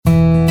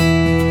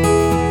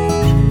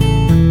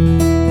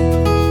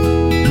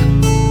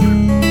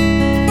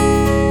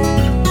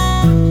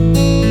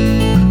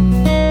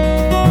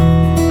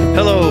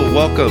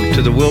Welcome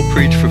to the Will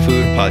Preach for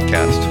Food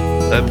podcast.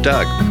 I'm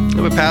Doug.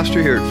 I'm a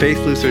pastor here at Faith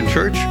Lutheran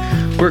Church.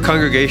 We're a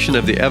congregation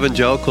of the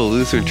Evangelical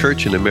Lutheran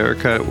Church in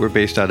America. We're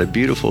based out of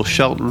beautiful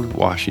Shelton,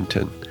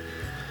 Washington.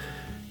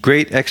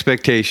 Great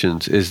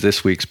Expectations is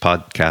this week's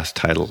podcast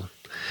title.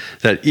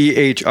 That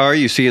EHR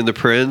you see in the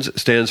parens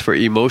stands for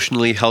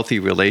Emotionally Healthy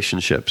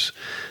Relationships.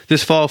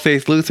 This fall,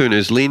 Faith Lutheran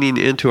is leaning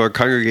into our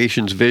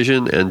congregation's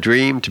vision and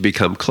dream to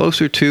become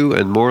closer to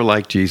and more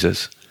like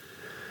Jesus.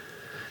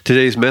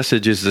 Today's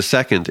message is the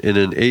second in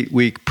an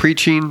 8-week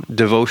preaching,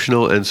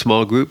 devotional, and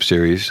small group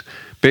series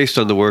based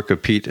on the work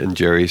of Pete and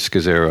Jerry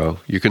Scazzero.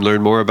 You can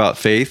learn more about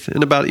faith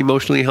and about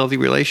emotionally healthy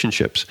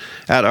relationships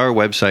at our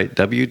website,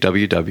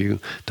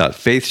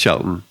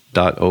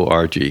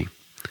 www.faithshelton.org.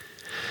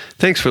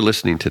 Thanks for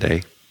listening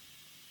today.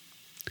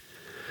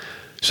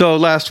 So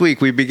last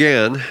week we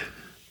began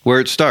where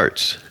it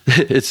starts.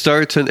 It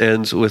starts and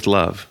ends with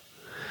love.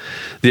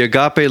 The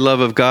agape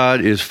love of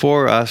God is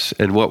for us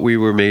and what we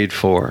were made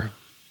for.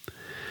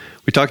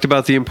 We talked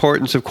about the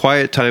importance of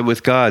quiet time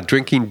with God,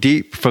 drinking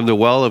deep from the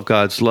well of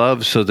God's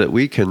love so that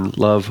we can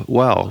love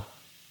well.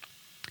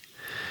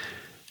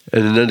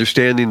 And an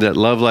understanding that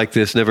love like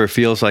this never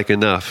feels like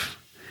enough.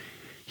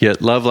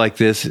 Yet love like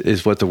this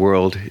is what the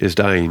world is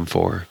dying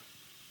for.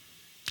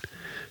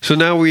 So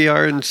now we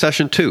are in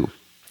session 2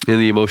 in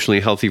the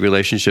Emotionally Healthy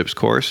Relationships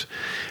course.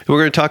 And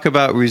we're going to talk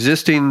about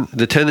resisting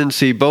the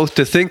tendency both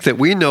to think that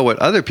we know what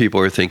other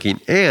people are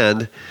thinking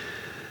and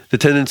the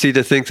tendency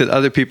to think that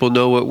other people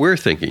know what we're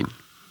thinking.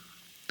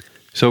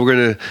 So we're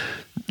going to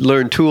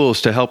learn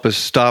tools to help us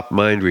stop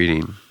mind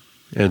reading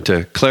and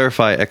to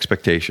clarify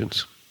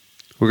expectations.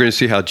 We're going to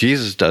see how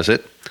Jesus does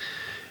it,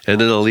 and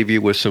then I'll leave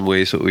you with some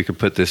ways that we can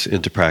put this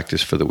into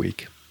practice for the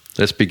week.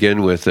 Let's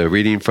begin with a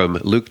reading from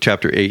Luke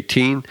chapter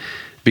 18,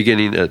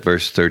 beginning at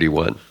verse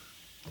 31.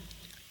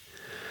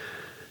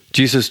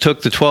 Jesus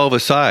took the 12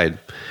 aside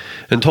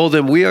and told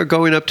them, "We are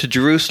going up to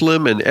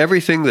Jerusalem, and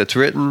everything that's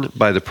written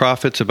by the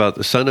prophets about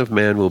the Son of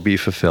Man will be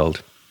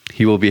fulfilled.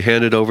 He will be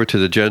handed over to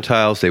the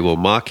Gentiles. They will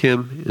mock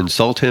him,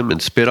 insult him,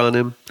 and spit on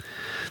him.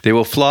 They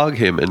will flog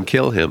him and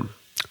kill him.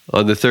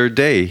 On the third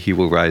day he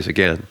will rise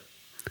again."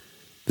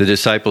 The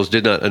disciples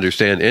did not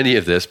understand any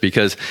of this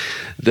because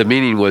the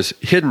meaning was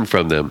hidden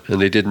from them, and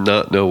they did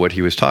not know what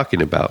he was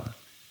talking about.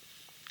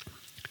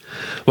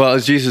 Well,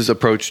 as Jesus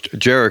approached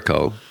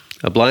Jericho,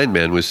 a blind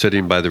man was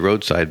sitting by the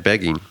roadside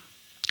begging.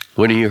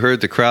 When he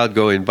heard the crowd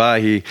going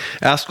by, he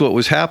asked what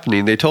was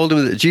happening. They told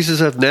him that Jesus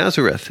of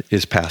Nazareth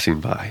is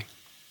passing by.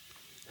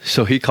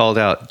 So he called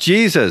out,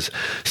 "Jesus,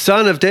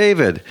 Son of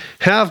David,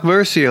 have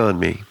mercy on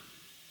me."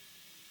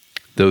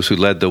 Those who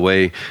led the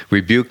way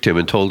rebuked him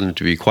and told him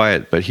to be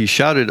quiet, but he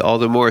shouted all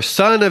the more,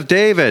 "Son of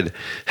David,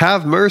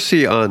 have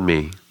mercy on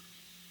me."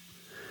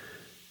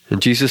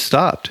 And Jesus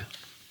stopped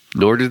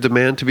and ordered the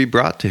man to be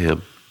brought to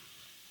him.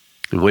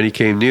 And when he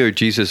came near,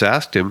 Jesus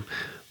asked him,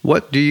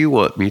 "What do you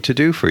want me to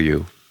do for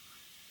you?"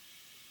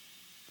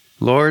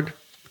 "Lord,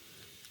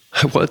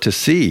 I want to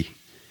see,"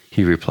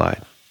 he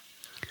replied.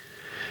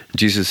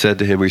 Jesus said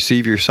to him,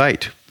 "Receive your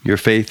sight. Your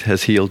faith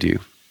has healed you."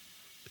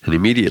 And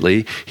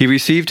immediately he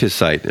received his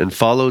sight and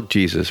followed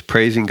Jesus,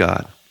 praising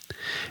God.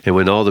 And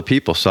when all the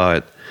people saw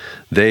it,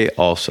 they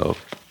also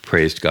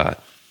praised God.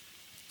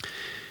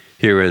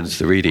 Here ends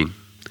the reading.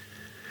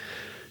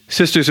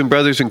 Sisters and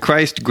brothers in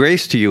Christ,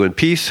 grace to you and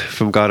peace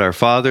from God our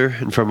Father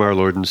and from our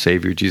Lord and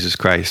Savior Jesus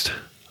Christ.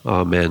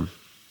 Amen.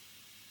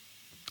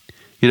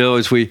 You know,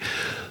 as we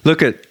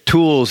look at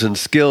tools and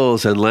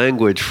skills and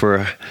language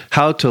for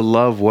how to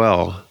love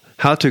well,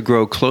 how to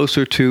grow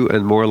closer to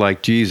and more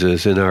like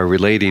Jesus in our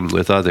relating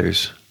with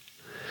others,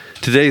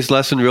 today's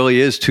lesson really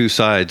is two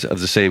sides of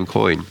the same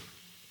coin.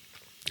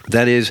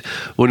 That is,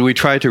 when we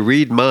try to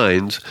read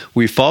minds,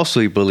 we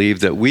falsely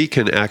believe that we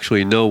can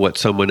actually know what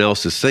someone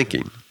else is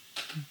thinking.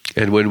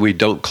 And when we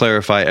don't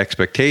clarify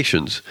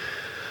expectations,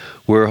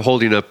 we're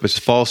holding up this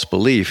false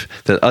belief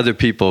that other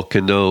people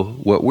can know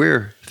what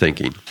we're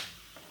thinking.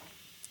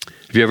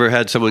 Have you ever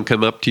had someone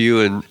come up to you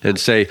and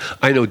say,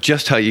 "I know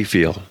just how you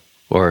feel,"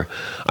 or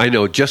 "I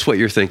know just what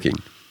you're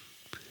thinking"?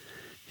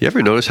 You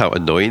ever notice how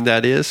annoying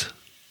that is?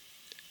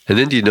 And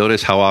then do you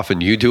notice how often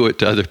you do it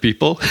to other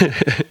people?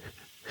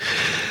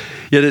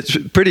 Yet it's a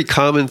pretty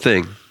common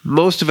thing.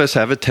 Most of us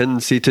have a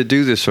tendency to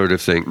do this sort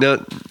of thing.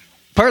 Now,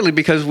 partly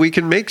because we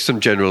can make some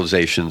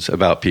generalizations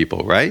about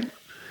people, right?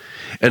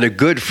 And a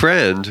good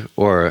friend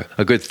or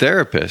a good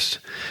therapist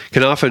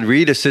can often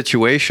read a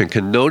situation,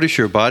 can notice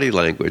your body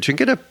language, and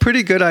get a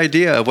pretty good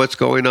idea of what's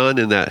going on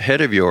in that head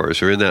of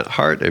yours or in that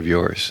heart of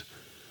yours.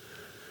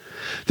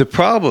 The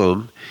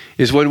problem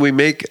is when we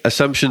make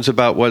assumptions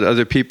about what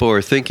other people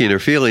are thinking or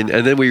feeling,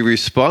 and then we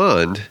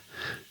respond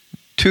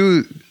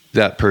to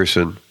that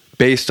person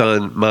based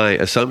on my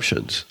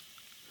assumptions.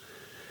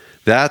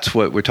 That's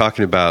what we're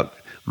talking about,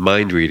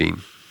 mind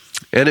reading.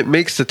 And it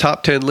makes the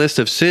top 10 list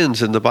of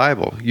sins in the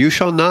Bible. You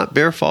shall not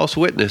bear false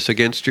witness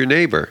against your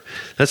neighbor.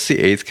 That's the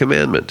 8th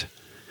commandment.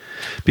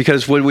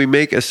 Because when we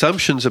make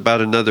assumptions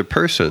about another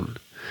person,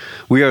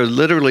 we are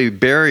literally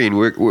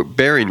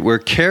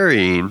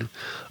carrying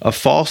a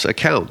false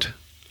account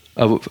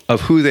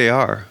of who they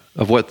are,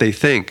 of what they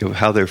think, of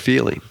how they're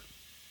feeling.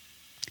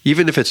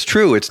 Even if it's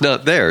true, it's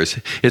not theirs.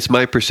 It's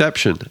my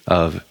perception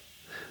of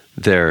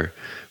their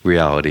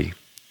reality.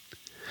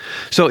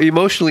 So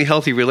emotionally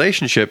healthy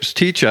relationships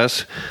teach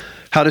us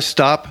how to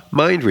stop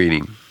mind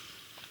reading.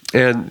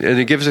 And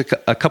it gives a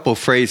couple of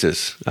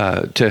phrases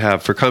to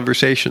have for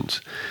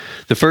conversations.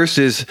 The first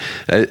is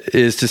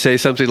to say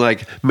something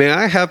like, "May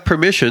I have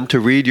permission to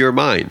read your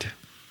mind?"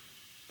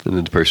 And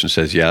then the person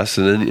says yes.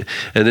 And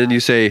then you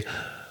say,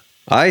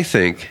 "I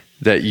think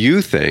that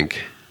you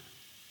think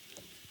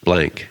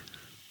blank."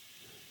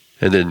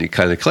 And then you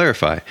kind of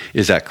clarify,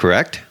 "Is that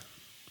correct?"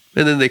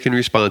 And then they can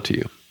respond to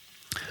you.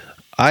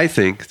 "I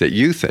think that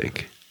you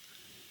think.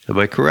 Am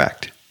I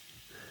correct?"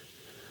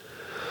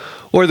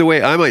 Or the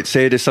way I might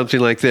say it is something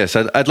like this.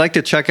 I'd like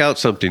to check out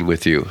something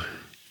with you.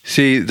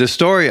 See, the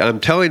story I'm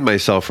telling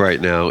myself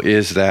right now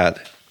is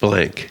that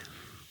blank.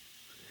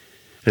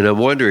 And I'm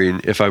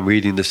wondering if I'm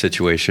reading the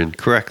situation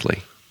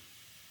correctly.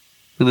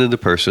 And then the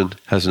person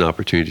has an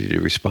opportunity to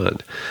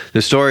respond.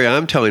 The story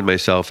I'm telling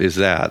myself is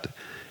that,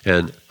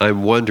 and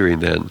I'm wondering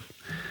then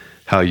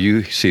how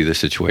you see the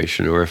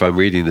situation, or if I'm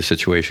reading the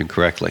situation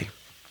correctly.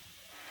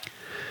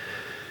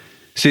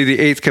 See, the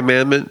 8th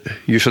commandment,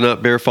 "You shall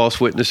not bear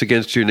false witness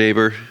against your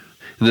neighbor."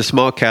 In the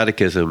small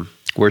catechism,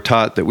 we're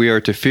taught that we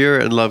are to fear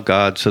and love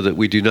God so that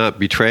we do not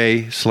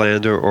betray,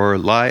 slander, or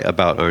lie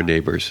about our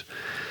neighbors,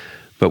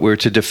 but we're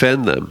to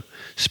defend them,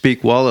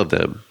 speak well of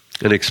them,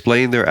 and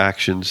explain their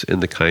actions in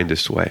the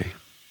kindest way.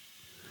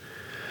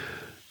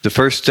 The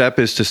first step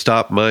is to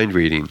stop mind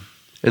reading,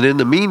 and in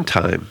the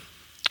meantime,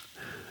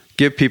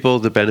 give people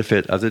the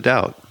benefit of the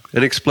doubt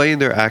and explain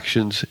their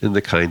actions in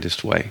the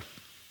kindest way.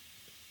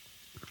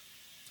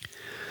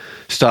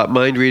 Stop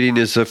mind reading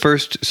is the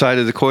first side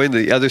of the coin.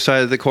 The other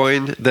side of the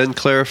coin, then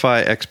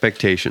clarify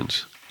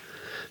expectations.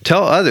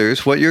 Tell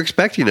others what you're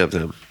expecting of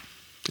them,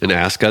 and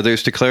ask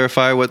others to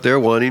clarify what they're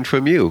wanting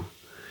from you.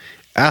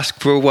 Ask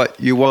for what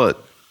you want.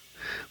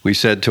 We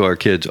said to our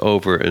kids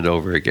over and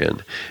over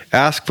again,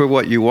 ask for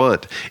what you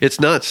want. It's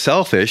not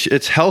selfish,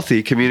 it's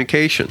healthy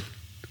communication.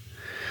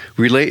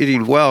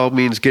 Relating well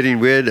means getting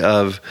rid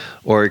of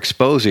or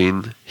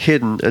exposing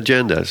hidden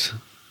agendas.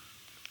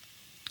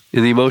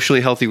 In the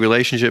emotionally healthy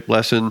relationship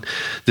lesson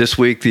this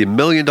week, the $1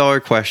 million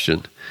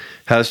question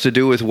has to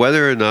do with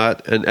whether or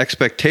not an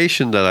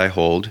expectation that I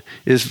hold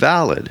is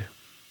valid.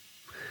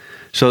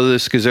 So the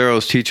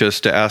Scazeros teach us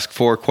to ask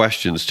 4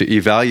 questions to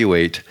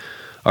evaluate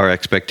our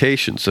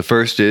expectations. The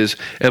first is,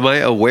 am I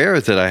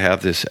aware that I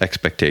have this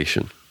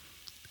expectation?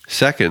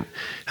 Second,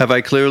 have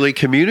I clearly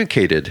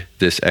communicated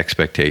this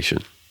expectation?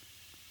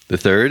 The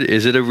third,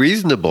 is it a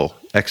reasonable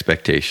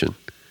expectation?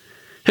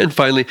 And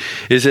finally,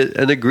 is it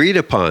an agreed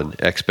upon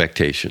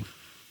expectation?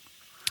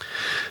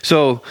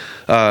 So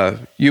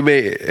you may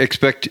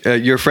expect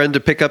your friend to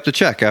pick up the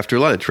check after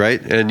lunch,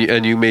 right?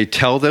 And you may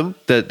tell them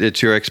that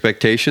it's your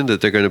expectation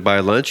that they're going to buy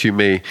lunch. You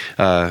may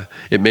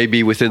it may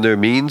be within their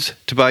means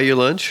to buy you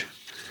lunch.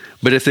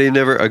 But if they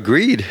never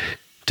agreed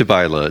to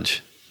buy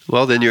lunch,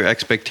 well, then your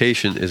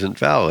expectation isn't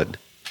valid.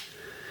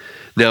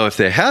 Now, if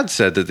they had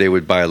said that they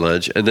would buy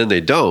lunch and then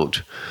they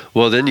don't,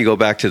 well, then you go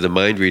back to the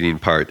mind reading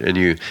part and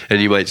you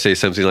might say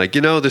something like,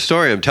 the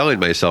story I'm telling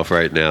myself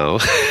right now,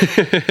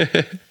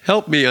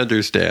 help me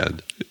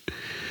understand.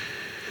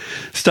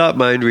 Stop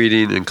mind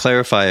reading and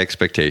clarify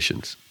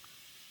expectations.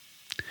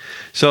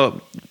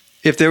 So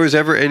if there was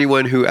ever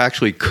anyone who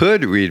actually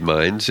could read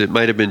minds, it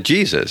might have been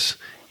Jesus.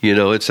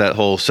 It's that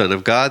whole Son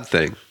of God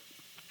thing.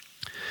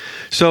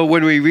 So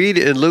when we read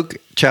in Luke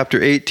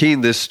chapter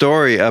 18 this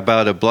story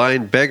about a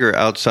blind beggar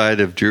outside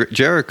of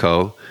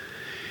Jericho,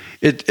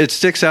 it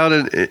sticks out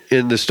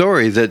in the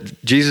story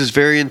that Jesus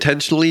very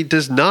intentionally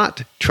does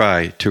not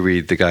try to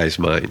read the guy's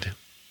mind.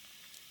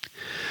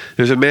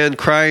 There's a man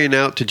crying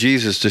out to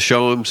Jesus to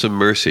show him some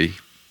mercy.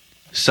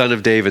 Son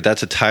of David,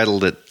 that's a title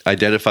that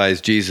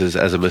identifies Jesus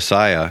as a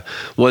Messiah,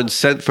 one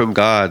sent from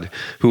God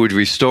who would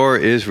restore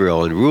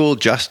Israel and rule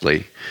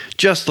justly,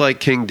 just like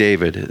King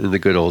David in the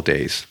good old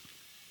days.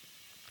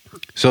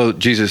 So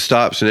Jesus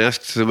stops and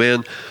asks the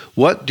man,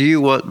 what do you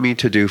want me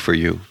to do for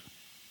you?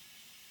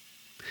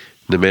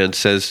 The man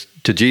says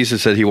to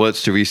Jesus that he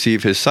wants to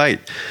receive his sight.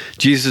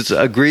 Jesus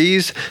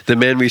agrees, the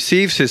man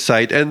receives his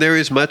sight, and there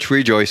is much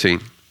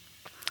rejoicing.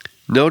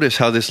 Notice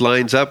how this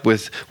lines up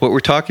with what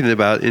we're talking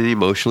about in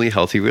emotionally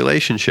healthy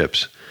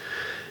relationships.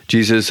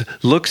 Jesus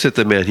looks at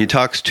the man. He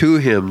talks to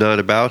him, not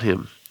about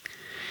him.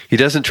 He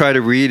doesn't try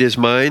to read his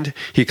mind.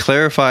 He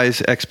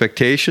clarifies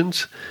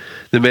expectations.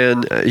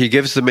 He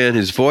gives the man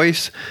his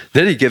voice.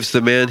 Then he gives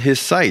the man his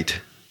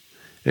sight.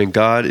 And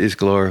God is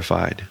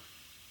glorified.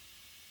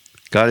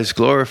 God is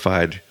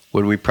glorified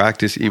when we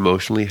practice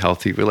emotionally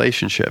healthy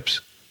relationships.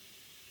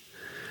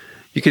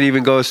 You can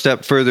even go a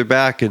step further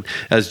back, and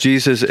as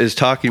Jesus is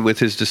talking with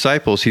his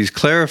disciples, he's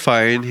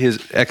clarifying his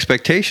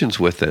expectations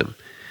with them.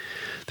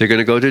 They're going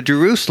to go to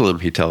Jerusalem,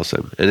 he tells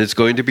them, and it's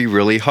going to be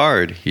really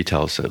hard, he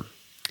tells them.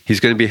 He's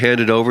going to be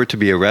handed over to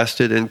be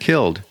arrested and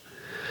killed.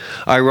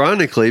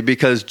 Ironically,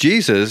 because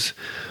Jesus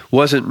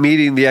wasn't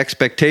meeting the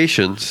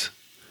expectations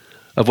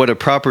of what a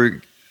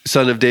proper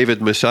Son of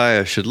David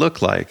Messiah should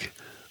look like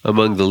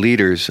among the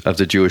leaders of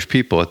the Jewish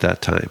people at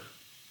that time.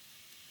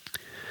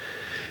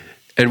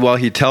 And while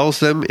he tells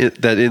them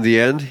that in the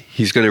end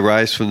he's going to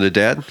rise from the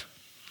dead,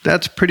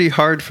 that's pretty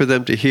hard for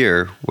them to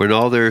hear when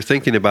all they're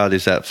thinking about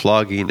is that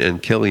flogging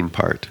and killing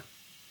part.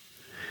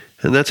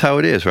 And that's how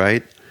it is,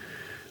 right?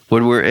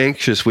 When we're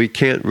anxious, we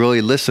can't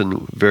really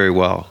listen very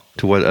well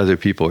to what other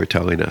people are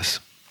telling us.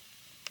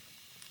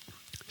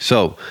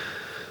 So,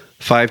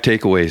 5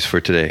 takeaways for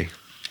today.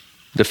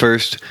 The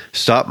first,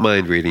 stop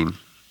mind reading.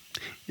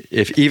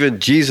 If even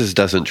Jesus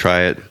doesn't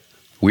try it,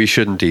 we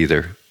shouldn't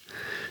either.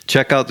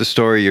 Check out the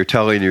story you're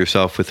telling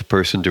yourself with the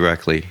person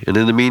directly, and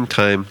in the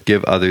meantime,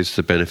 give others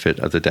the benefit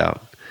of the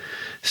doubt.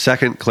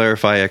 Second,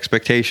 clarify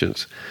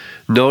expectations.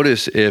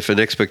 Notice if an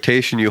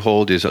expectation you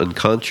hold is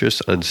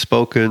unconscious,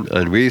 unspoken,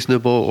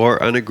 unreasonable,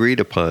 or unagreed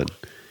upon.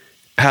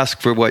 Ask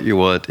for what you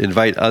want,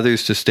 invite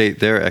others to state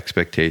their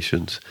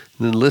expectations,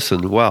 and then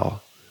listen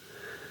well.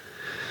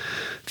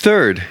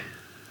 Third,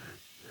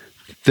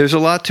 there's a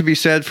lot to be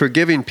said for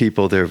giving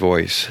people their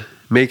voice,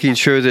 making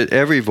sure that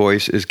every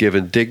voice is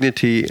given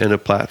dignity and a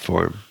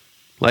platform,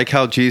 like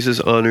how Jesus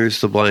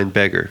honors the blind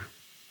beggar.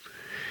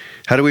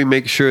 How do we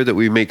make sure that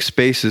we make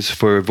spaces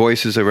for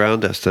voices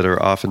around us that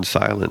are often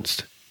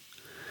silenced?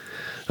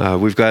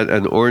 We've got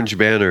an orange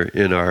banner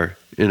in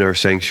our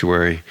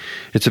sanctuary.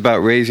 It's about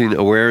raising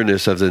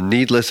awareness of the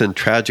needless and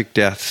tragic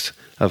deaths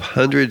of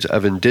hundreds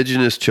of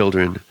indigenous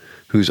children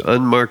whose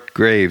unmarked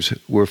graves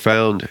were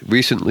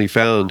recently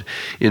found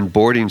in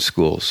boarding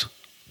schools,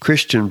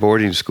 Christian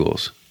boarding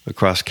schools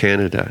across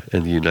Canada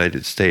and the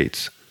United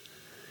States.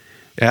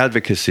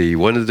 Advocacy,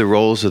 one of the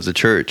roles of the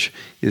church,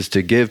 is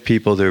to give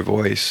people their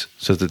voice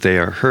so that they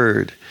are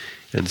heard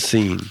and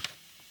seen.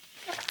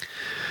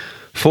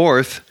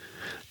 Fourth,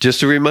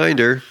 just a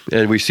reminder,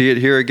 and we see it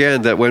here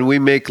again, that when we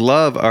make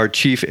love our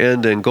chief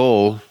end and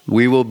goal,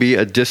 we will be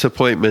a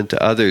disappointment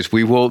to others.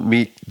 We won't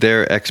meet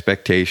their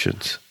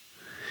expectations.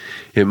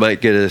 It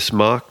might get us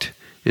mocked,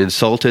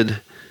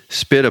 insulted,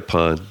 spit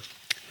upon,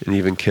 and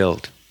even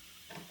killed.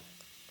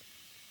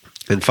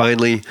 And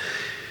finally,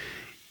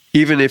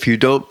 even if you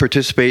don't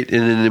participate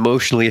in an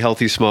emotionally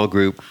healthy small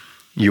group,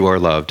 you are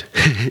loved.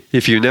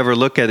 If you never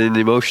look at an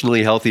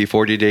emotionally healthy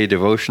 40-day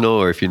devotional,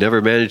 or if you never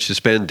manage to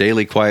spend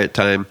daily quiet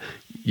time,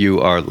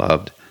 you are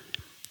loved.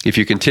 If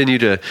you continue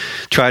to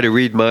try to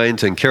read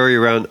minds and carry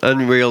around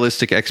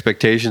unrealistic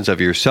expectations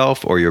of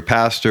yourself or your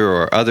pastor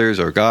or others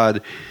or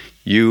God,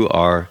 you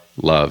are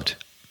loved.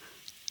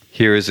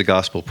 Here is the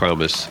gospel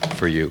promise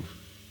for you.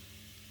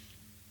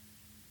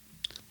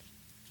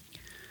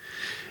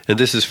 And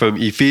this is from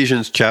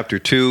Ephesians chapter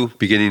 2,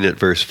 beginning at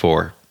verse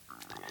 4.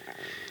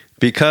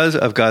 Because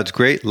of God's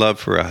great love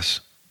for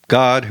us,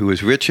 God, who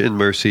is rich in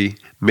mercy,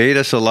 made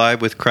us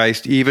alive with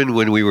Christ even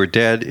when we were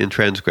dead in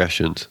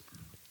transgressions.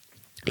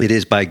 It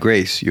is by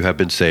grace you have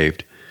been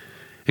saved.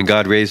 And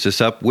God raised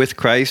us up with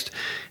Christ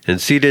and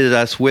seated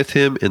us with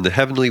him in the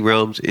heavenly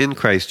realms in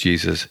Christ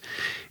Jesus,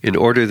 in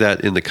order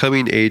that in the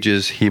coming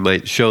ages he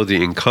might show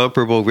the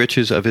incomparable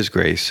riches of his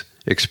grace,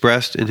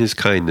 expressed in his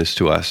kindness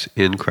to us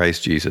in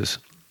Christ Jesus.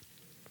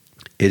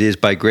 It is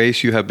by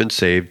grace you have been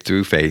saved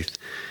through faith,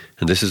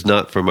 and this is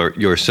not from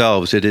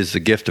yourselves, it is the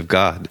gift of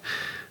God,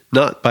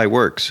 not by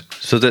works,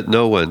 so that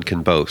no one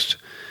can boast.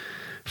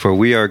 For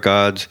we are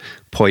God's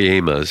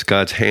poiemas,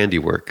 God's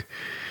handiwork,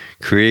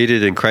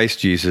 created in Christ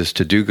Jesus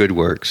to do good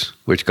works,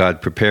 which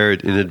God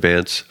prepared in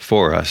advance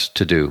for us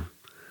to do.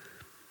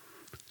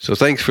 So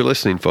thanks for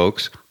listening,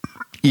 folks.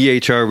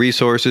 EHR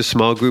resources,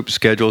 small group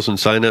schedules, and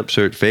sign-ups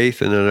are at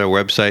Faith and on our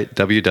website,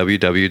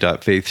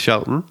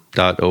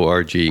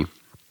 www.faithshelton.org.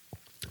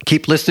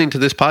 Keep listening to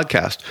this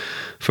podcast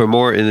for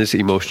more in this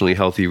emotionally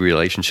healthy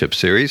relationship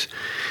series.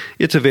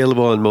 It's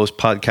available on most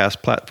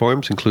podcast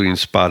platforms, including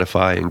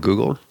Spotify and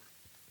Google.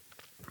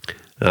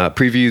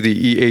 Preview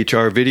the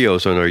EHR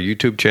videos on our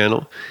YouTube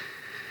channel.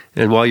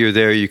 And while you're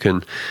there, you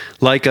can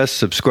like us,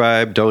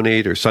 subscribe,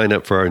 donate, or sign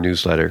up for our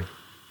newsletter.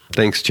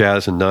 Thanks,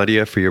 Chaz and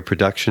Nadia, for your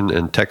production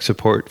and tech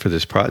support for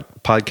this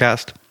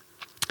podcast.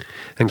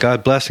 And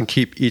God bless and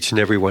keep each and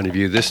every one of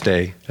you this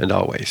day and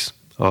always.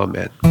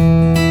 Amen.